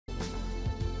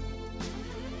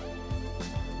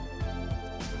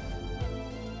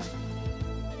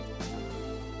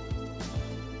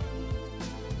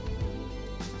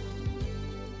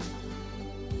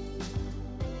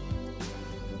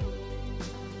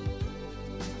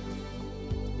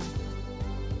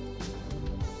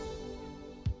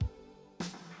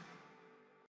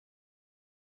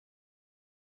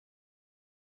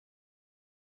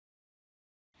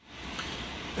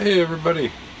Hey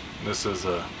everybody, this is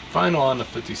a final on the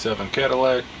 57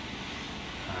 Cadillac.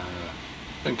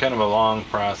 Been kind of a long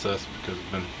process because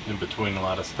I've been in between a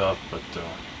lot of stuff, but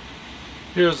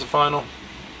here's the final.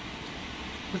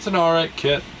 It's an alright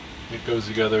kit. It goes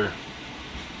together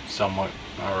somewhat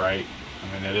alright.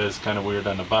 I mean, it is kind of weird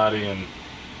on the body, and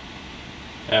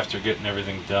after getting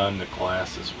everything done, the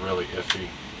glass is really iffy.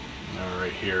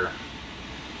 Right here,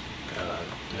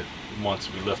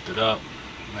 once we lift it up,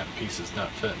 that piece is not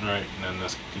fitting right, and then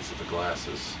this piece of the glass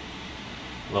is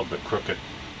a little bit crooked.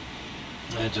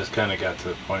 And it just kind of got to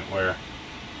the point where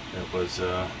it was,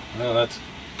 well, that's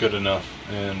good enough,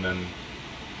 and then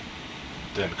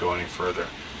didn't go any further.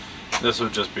 This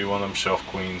would just be one of them shelf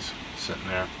queens sitting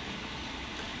there.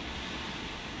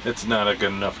 It's not a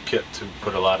good enough kit to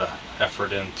put a lot of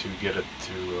effort in to get it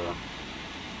to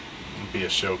be a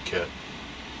show kit.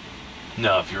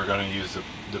 Now, if you're going to use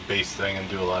the base thing and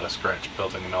do a lot of scratch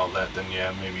building and all that, then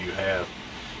yeah, maybe you have,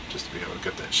 just to be able to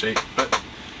get that shape. But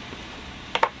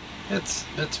it's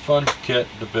fun kit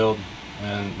to build,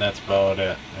 and that's about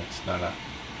it. It's not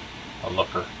a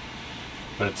looker,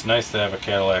 but it's nice to have a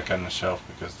Cadillac on the shelf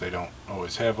because they don't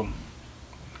always have them.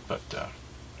 But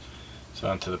so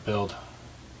onto the build.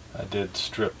 I did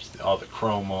strip all the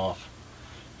chrome off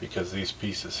because these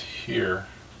pieces here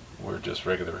were just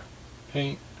regular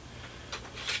paint.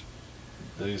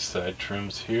 These side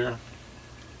trims here,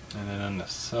 and then on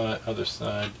the other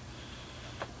side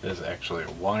is actually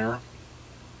a wire,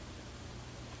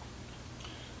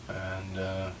 and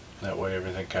that way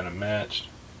everything kind of matched.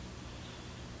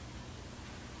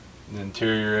 The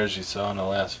interior, as you saw in the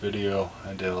last video,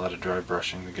 I did a lot of dry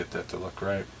brushing to get that to look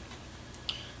right.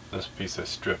 This piece I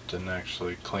stripped and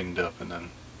actually cleaned up and then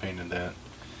painted that.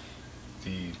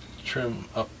 The trim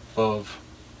up above,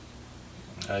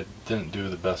 I didn't do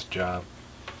the best job.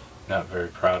 Not very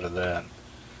proud of that.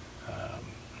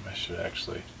 I should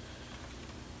actually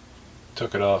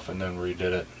took it off and then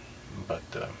redid it, but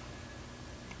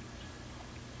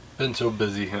been so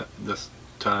busy this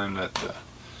time that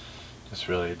just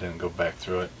really didn't go back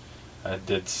through it. I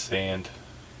did sand.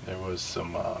 There was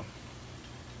some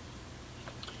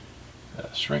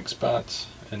shrink spots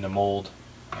in the mold.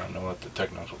 I don't know what the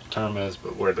technical term is,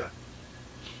 but where the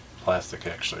plastic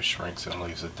actually shrinks and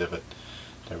leaves a divot,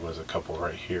 there was a couple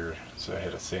right here, so I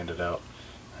had to sand it out.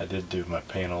 I did do my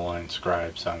panel line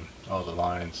scribes on all the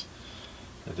lines.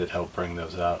 It did help bring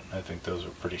those out. I think those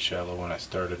were pretty shallow when I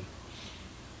started,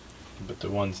 but the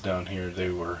ones down here, they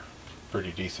were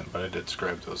pretty decent, but I did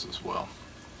scribe those as well.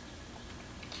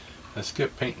 I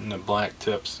skipped painting the black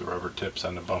tips, the rubber tips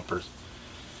on the bumpers,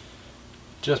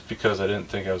 just because I didn't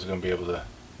think I was going to be able to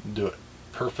do it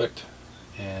perfect.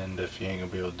 And if you ain't going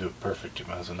to be able to do it perfect, you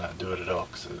might as well not do it at all,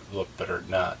 because it looked better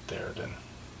not there than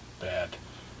bad.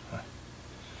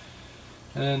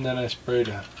 And then I sprayed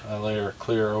a layer of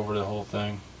clear over the whole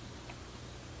thing,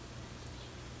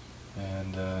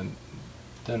 and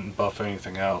didn't buff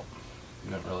anything out.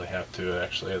 You didn't really have to. It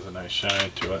actually has a nice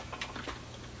shine to it.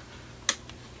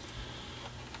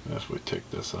 As we take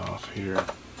this off here,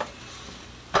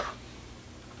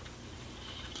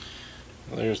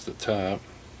 there's the top.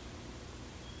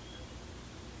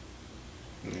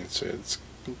 You can see it's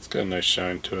got a nice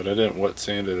shine to it. I didn't wet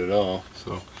sand it at all,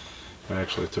 so if I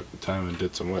actually took the time and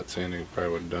did some wet sanding, it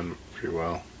probably would have done pretty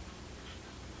well.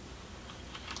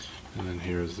 And then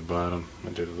here's the bottom. I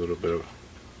did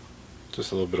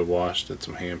just a little bit of wash, did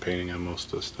some hand painting on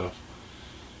most of the stuff,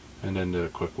 and then did a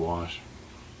quick wash.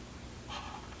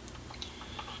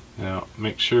 Now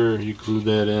make sure you glue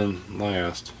that in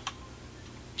last,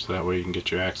 so that way you can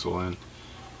get your axle in.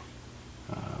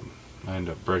 I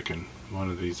ended up breaking one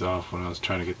of these off when I was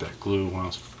trying to get that glue when I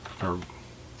was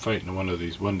fighting one of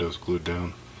these windows glued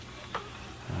down.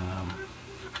 I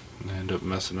ended up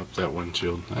messing up that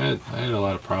windshield. I had a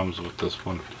lot of problems with this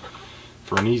one.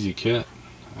 For an easy kit,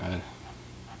 I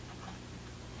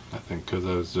think because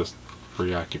I was just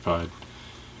preoccupied,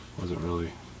 wasn't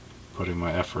really putting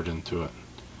my effort into it.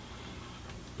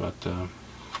 But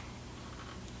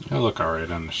it'll look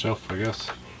alright on the shelf, I guess.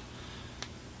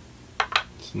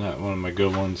 It's not one of my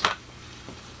good ones.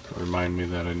 It'll remind me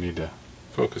that I need to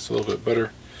focus a little bit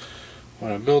better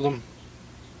when I build them.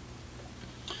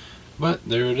 But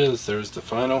there it is. There's the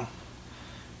final.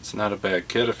 It's not a bad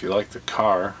kit if you like the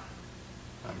car.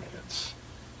 I mean,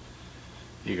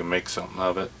 you can make something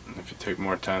of it if you take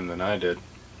more time than I did.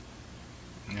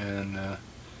 And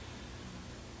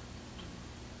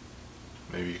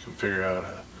maybe you can figure out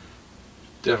a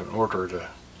different order to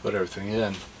put everything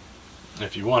in.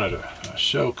 If you wanted a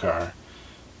show car,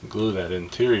 glue that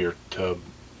interior tub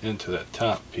into that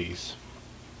top piece,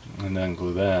 and then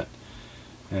glue that,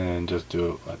 and just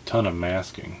do a ton of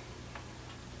masking.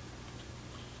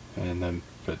 And then,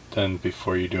 but then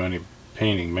before you do any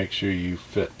painting, make sure you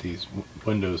fit these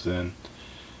windows in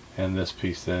and this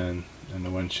piece in and the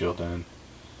windshield in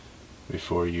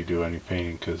before you do any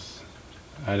painting, because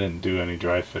I didn't do any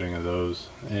dry fitting of those,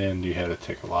 and you had to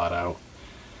take a lot out,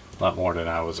 a lot more than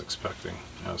I was expecting.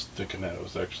 I was thinking that it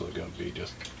was actually going to be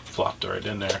just flopped right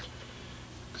in there,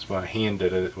 because when I hand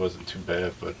did it, it wasn't too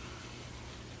bad, but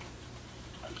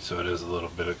so it is a little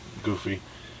bit goofy.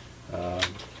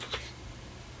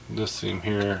 This seam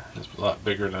here is a lot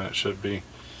bigger than it should be.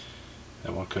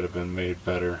 That one could have been made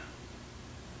better.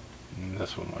 And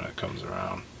this one, when it comes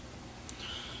around,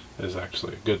 is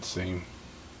actually a good seam.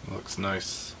 It looks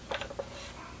nice.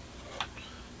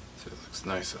 So it looks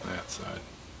nice on that side.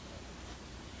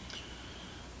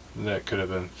 That could have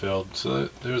been filled. So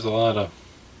there's a lot of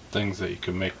things that you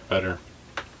could make better.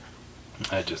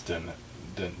 I just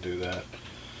didn't do that.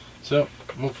 So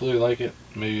hopefully you like it.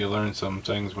 Maybe you learn some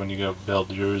things when you go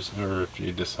build yours, or if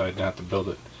you decide not to build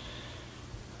it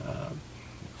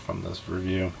from this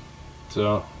review.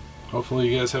 So hopefully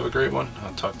you guys have a great one.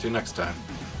 I'll talk to you next time.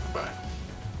 Bye.